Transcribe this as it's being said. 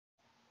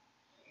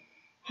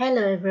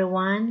Hello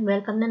everyone!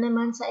 Welcome na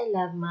naman sa I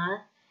Love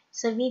Math.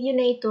 Sa video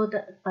na ito,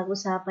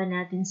 pag-usapan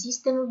natin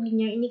system of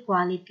linear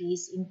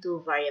inequalities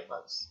into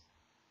variables.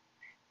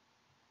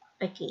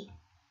 Okay.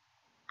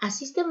 A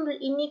system of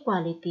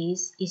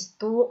inequalities is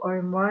two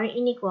or more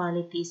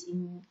inequalities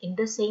in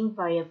the same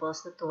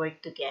variables that work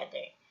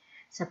together.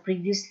 Sa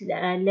previous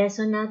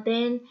lesson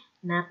natin,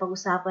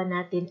 pag-usapan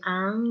natin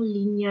ang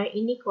linear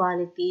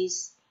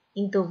inequalities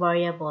into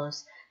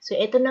variables. So,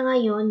 ito na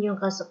ngayon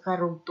yung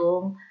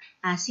karugtong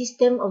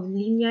system of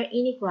linear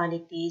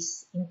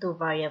inequalities into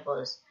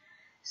variables.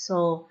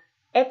 So,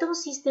 etong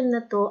system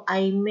na to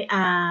ay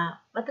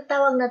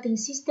matatawag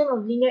nating system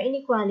of linear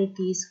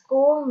inequalities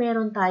kung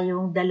meron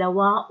tayong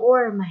dalawa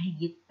or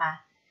mahigit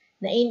pa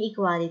na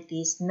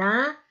inequalities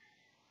na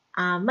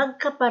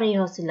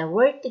magkapareho sila,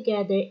 work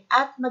together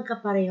at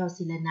magkapareho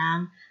sila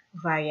ng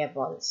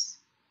variables.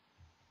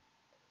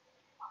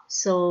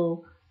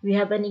 So, we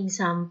have an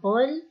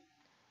example.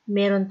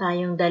 Meron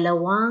tayong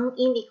dalawang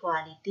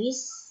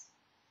inequalities.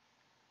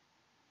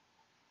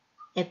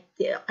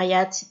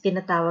 Kaya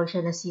tinatawag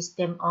siya na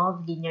system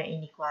of linear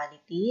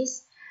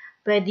inequalities.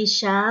 Pwede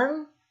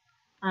siyang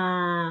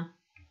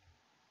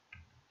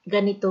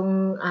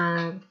ganitong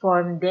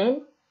form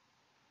din.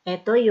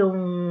 Ito yung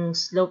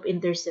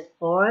slope-intercept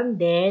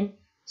form, then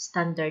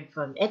standard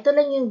form. Ito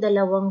lang yung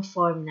dalawang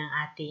form ng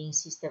ating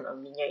system of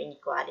linear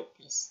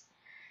inequalities.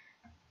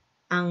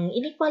 Ang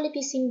inequality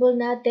symbol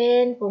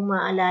natin, kung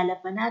maalala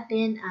pa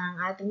natin,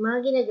 ang ating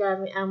mga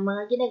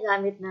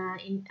ginagamit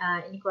na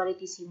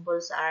inequality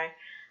symbols are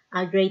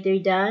greater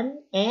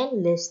than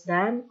and less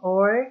than,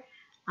 or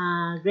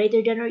greater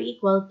than or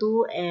equal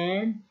to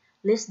and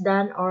less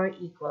than or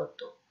equal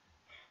to.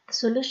 The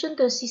solution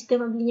to a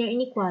system of linear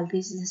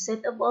inequalities is a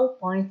set of all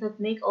points that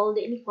make all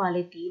the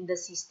inequality in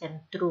the system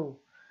true.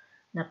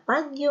 Na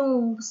pag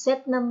yung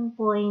set ng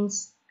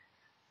points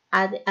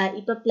at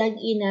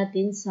ipa-plug in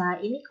natin sa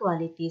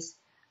inequalities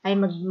ay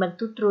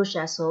magtutrue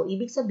siya. So,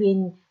 ibig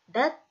sabihin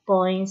that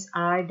points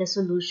are the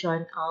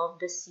solution of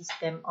the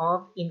system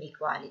of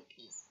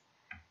inequalities.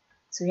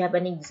 So, we have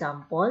an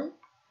example.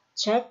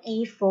 Check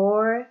if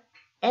 4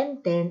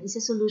 and 10 is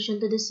a solution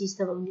to the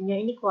system of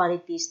linear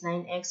inequalities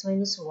 9x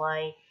minus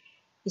y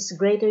is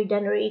greater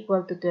than or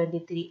equal to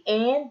 23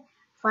 and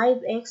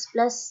 5x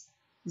plus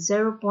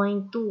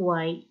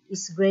 0.2y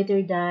is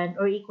greater than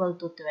or equal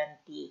to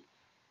 20.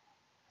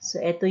 So,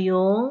 ito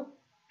yung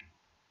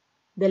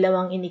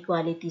dalawang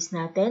inequalities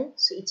natin.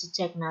 So,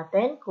 i-check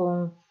natin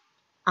kung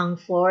ang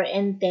 4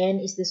 and 10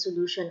 is the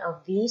solution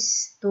of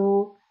these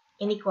two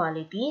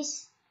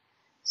inequalities.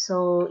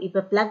 So,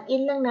 ipa-plug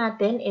in lang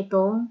natin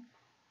itong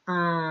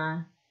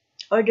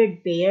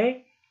ordered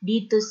pair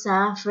dito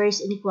sa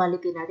first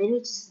inequality natin,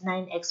 which is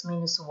 9x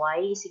minus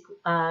y is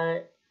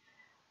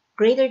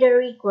greater than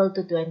or equal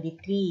to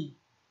 23.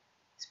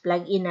 So,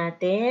 plug in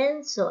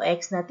natin. So,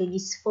 x natin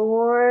is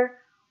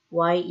 4,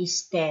 y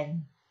is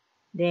 10.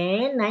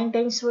 Then, 9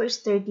 times 4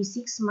 is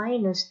 36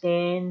 minus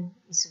 10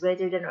 is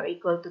greater than or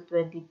equal to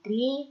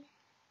 23.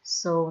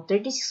 So,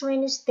 36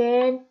 minus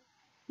 10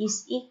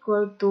 is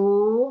equal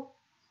to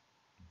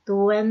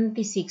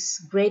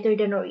 26, greater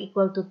than or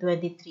equal to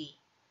 23.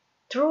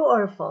 True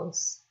or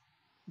false?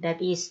 That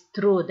is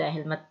true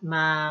dahil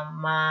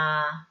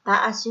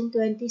mataas yung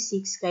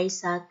 26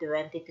 kaysa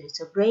 23.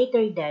 So,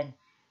 greater than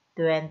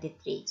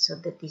 23. So,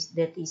 that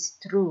is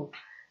true.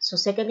 So,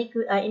 second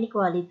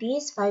inequality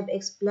is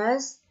 5x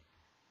plus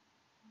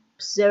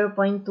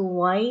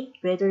 0.2y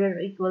greater than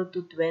or equal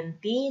to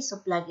 20. So,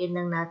 plug in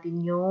lang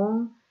natin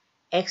yung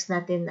x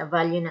natin,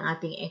 value ng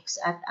ating x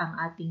at ang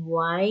ating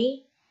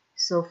y.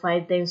 So,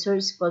 5 times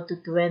 4 is equal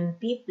to 20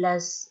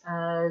 plus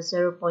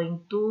 0.2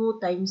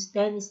 times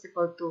 10 is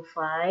equal to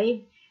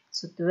 5.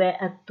 So, 2.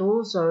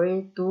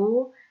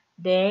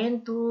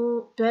 Then,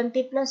 20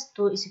 plus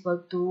 2 is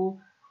equal to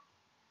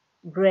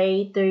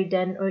greater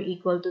than or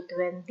equal to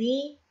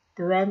 20.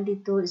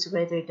 22 is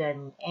greater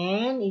than,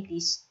 and it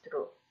is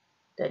true.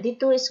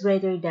 22 is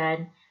greater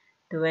than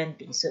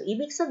 20. So,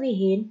 ibig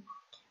sabihin,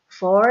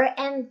 4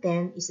 and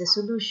 10 is a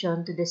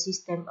solution to the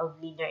system of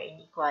linear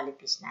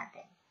inequalities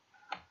natin.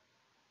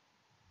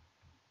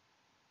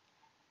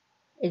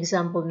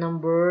 Example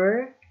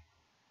number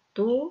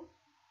 2.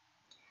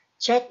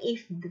 Check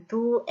if the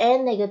 2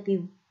 and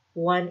negative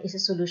 1 is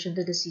a solution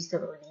to the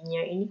system of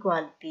linear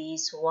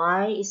inequalities.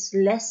 Y is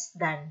less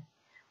than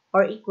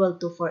or equal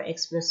to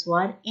 4x plus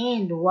 1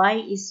 and y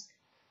is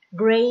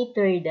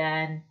greater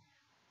than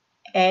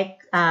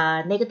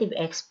negative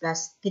x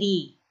plus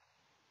 3.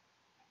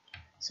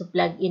 So,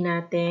 plug in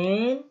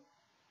natin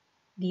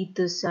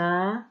dito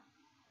sa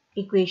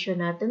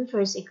equation natin.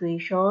 First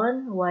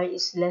equation, y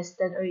is less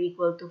than or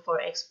equal to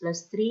 4x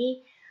plus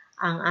 3.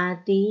 Ang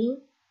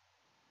ating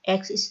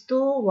x is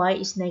 2, y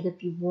is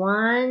negative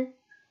 1.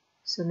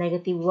 So,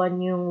 negative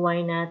 1 yung y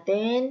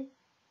natin.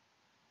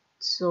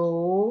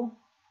 So,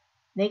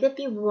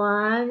 negative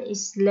 1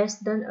 is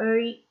less than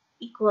or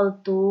equal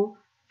to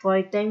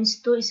 4 times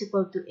 2 is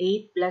equal to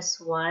 8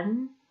 plus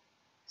 1.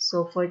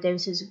 So, 4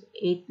 times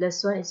 8 plus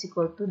 1 is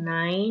equal to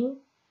 9.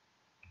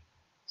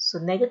 So,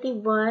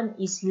 negative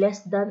 1 is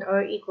less than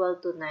or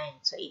equal to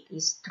 9. So, it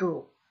is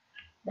true.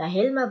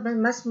 Dahil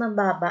mas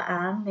mababa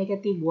ang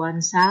negative 1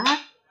 sa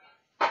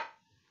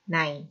 9.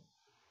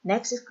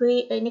 Next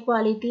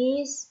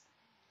inequalities.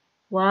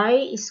 Y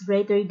is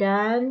greater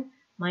than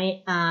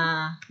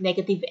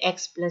negative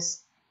x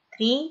plus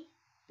 3.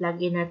 Plug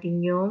in natin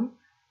yung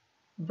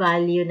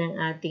value ng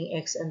ating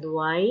x and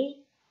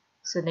y.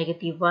 So,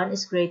 negative 1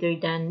 is greater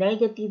than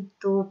negative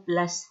 2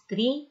 plus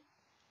 3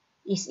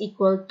 is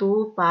equal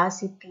to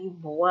positive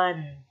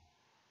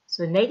 1.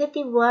 So,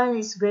 negative 1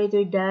 is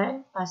greater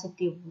than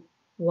positive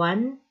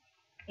 1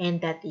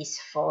 and that is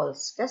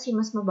false. Kasi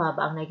mas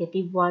mababa ang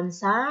negative 1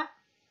 sa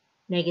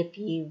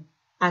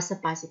sa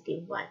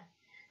positive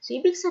 1. So,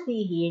 ibig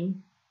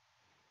sabihin,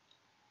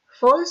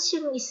 false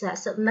yung isa.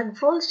 So,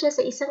 nag-false siya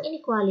sa isang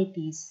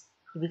inequalities.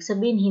 Ibig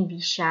sabihin,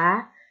 hindi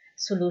siya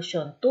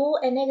solution.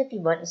 2 and negative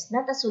 1 is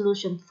not a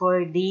solution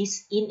for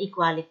these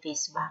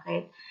inequalities.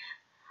 Bakit?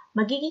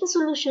 Magiging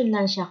solution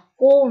lang siya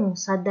kung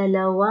sa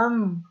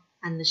dalawang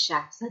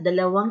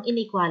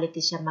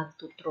inequality siya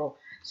magtutrue.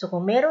 So,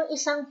 kung merong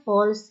isang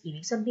false,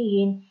 ibig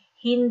sabihin,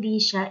 hindi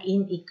siya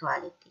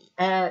inequality.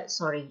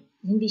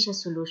 Hindi siya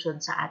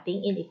solution sa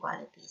ating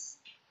inequalities.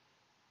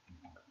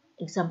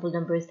 Example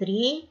number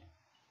 3.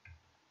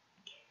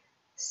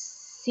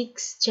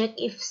 Check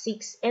if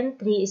 6 and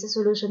 3 is a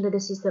solution to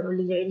the system of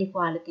linear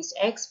inequalities.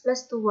 X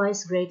plus 2y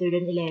is greater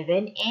than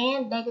 11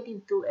 and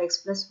negative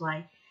 2x plus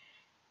y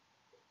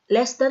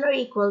less than or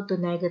equal to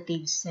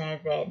negative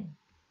 7.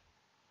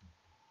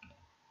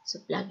 So,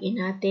 plug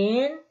in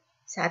natin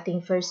sa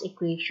ating first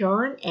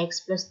equation. X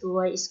plus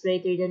 2y is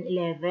greater than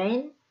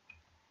 11.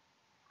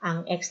 Ang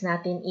x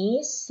natin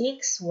is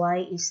 6,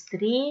 y is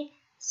 3.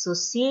 So,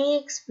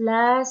 6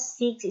 plus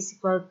 6 is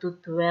equal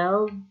to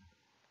 12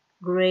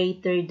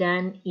 greater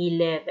than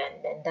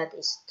 11. Then that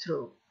is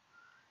true.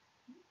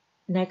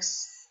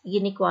 Next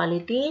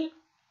inequality.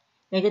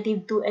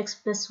 Negative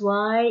 2x plus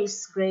y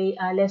is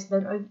less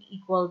than or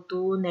equal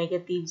to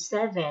negative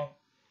 7.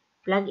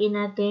 Plug in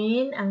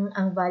natin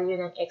ang value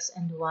ng x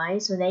and y.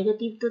 So,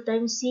 negative 2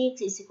 times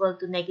 6 is equal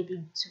to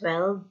negative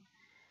 12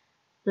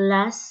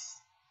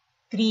 plus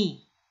 3.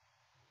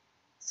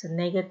 So,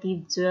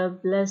 negative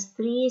 12 plus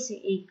 3 is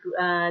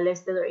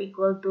less than or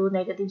equal to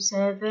negative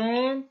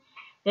 7.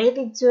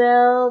 Negative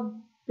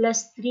 12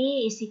 plus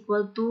 3 is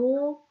equal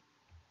to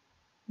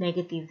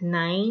negative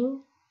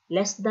 9.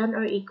 Less than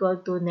or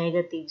equal to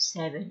negative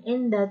 7.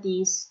 And that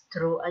is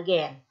true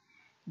again.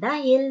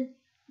 Dahil,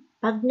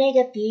 pag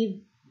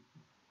negative,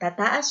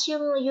 tataas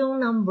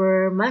yung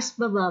number, mas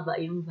bababa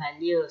yung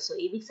value. So,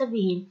 ibig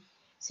sabihin,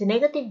 si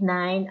negative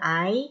 9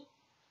 ay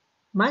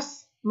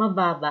mas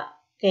mababa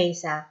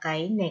kaysa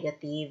kay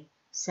negative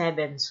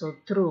 7. So,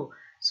 true.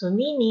 So,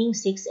 meaning,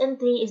 6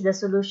 and 3 is the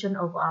solution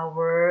of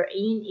our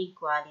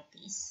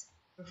inequalities.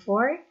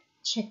 4.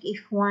 Check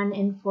if 1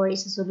 and 4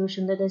 is a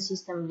solution to the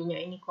system of linear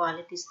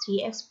inequalities.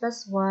 3x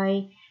plus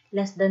y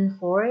less than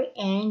 4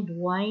 and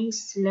y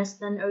is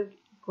less than or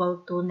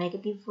equal to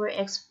negative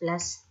 4x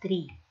plus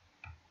 3.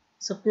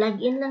 So, plug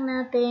in lang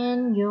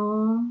natin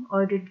yung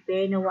ordered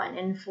pair na 1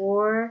 and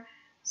 4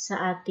 sa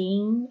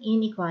ating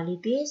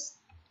inequalities.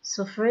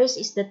 So,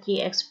 first is the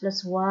 3x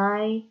plus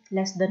y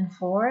less than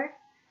 4.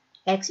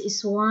 X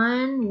is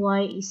 1,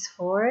 y is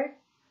 4.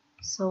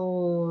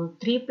 So,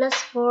 3 plus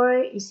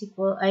 4 is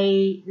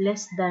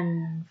less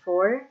than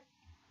 4.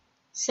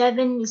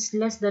 7 is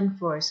less than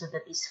 4, so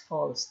that is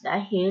false.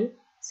 Dahil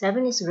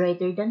 7 is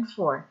greater than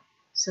 4.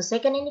 So,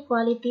 second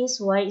inequalities,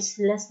 y is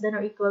less than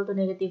or equal to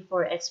negative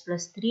 4x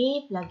plus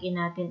 3. Plug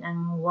in natin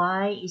ang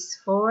y is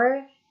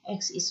 4,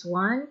 x is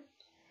 1.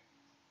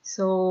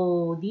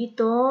 So,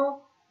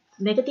 dito,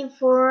 negative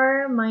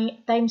 4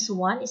 times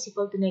 1 is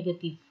equal to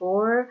negative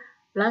 4.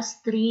 Plus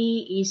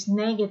 3 is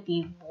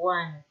negative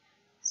 1.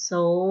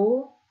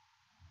 So,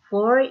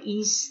 4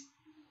 is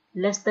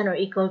less than or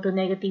equal to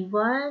negative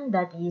 1.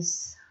 That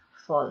is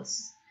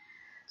false.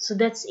 So,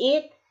 that's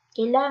it.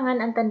 Kailangan,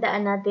 ang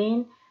tandaan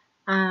natin,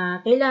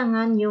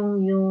 kailangan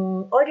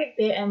yung ordered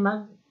pair ay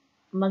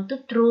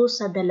magtutrue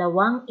sa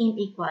dalawang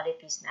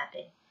inequalities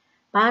natin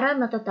para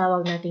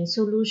matatawag nating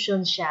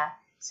solution siya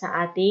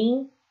sa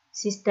ating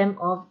system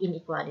of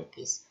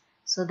inequalities.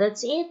 So,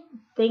 that's it.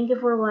 Thank you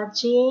for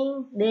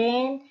watching.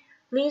 Then,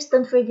 please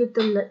don't forget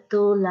to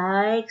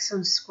like,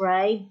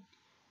 subscribe,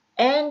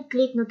 and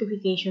click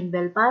notification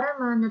bell para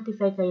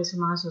ma-notify kayo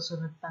sa mga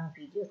susunod pang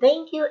video.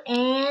 Thank you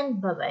and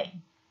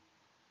bye-bye.